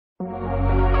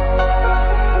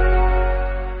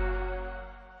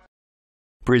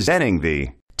Presenting the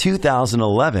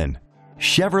 2011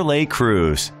 Chevrolet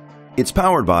Cruze. It's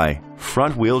powered by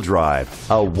front-wheel drive,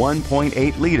 a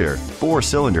 1.8-liter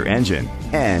four-cylinder engine,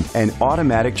 and an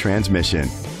automatic transmission.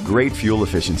 Great fuel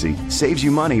efficiency saves you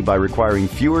money by requiring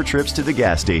fewer trips to the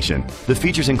gas station. The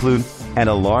features include an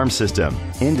alarm system,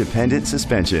 independent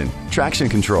suspension, traction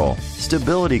control,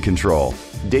 stability control,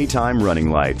 daytime running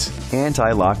lights,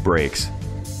 anti-lock brakes.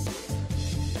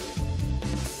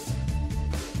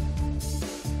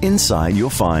 Inside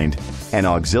you'll find an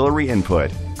auxiliary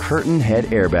input, curtain head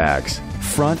airbags,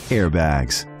 front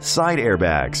airbags, side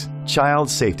airbags, child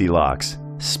safety locks,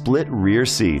 split rear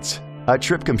seats, a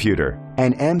trip computer,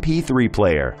 an MP3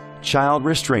 player, child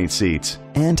restraint seats,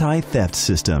 anti-theft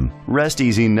system. Rest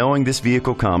easy knowing this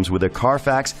vehicle comes with a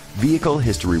Carfax Vehicle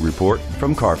History Report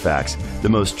from Carfax, the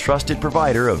most trusted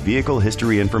provider of vehicle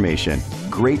history information.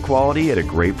 Great quality at a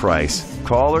great price.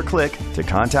 Call or click to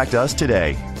contact us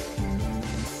today.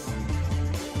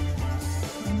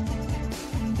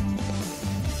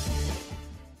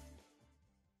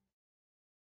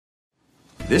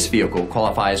 This vehicle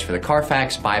qualifies for the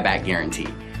Carfax buyback guarantee.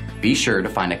 Be sure to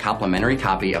find a complimentary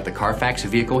copy of the Carfax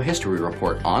Vehicle History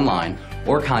Report online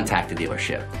or contact the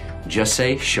dealership. Just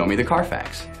say, "Show me the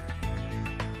Carfax."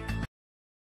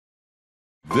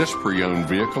 This pre-owned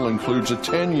vehicle includes a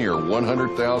 10-year,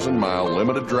 100,000-mile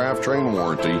limited drivetrain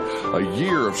warranty, a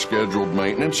year of scheduled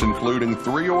maintenance including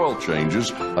 3 oil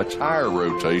changes, a tire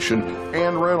rotation,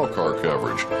 and rental car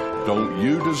coverage. Don't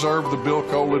you deserve the Bill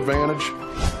Cole advantage?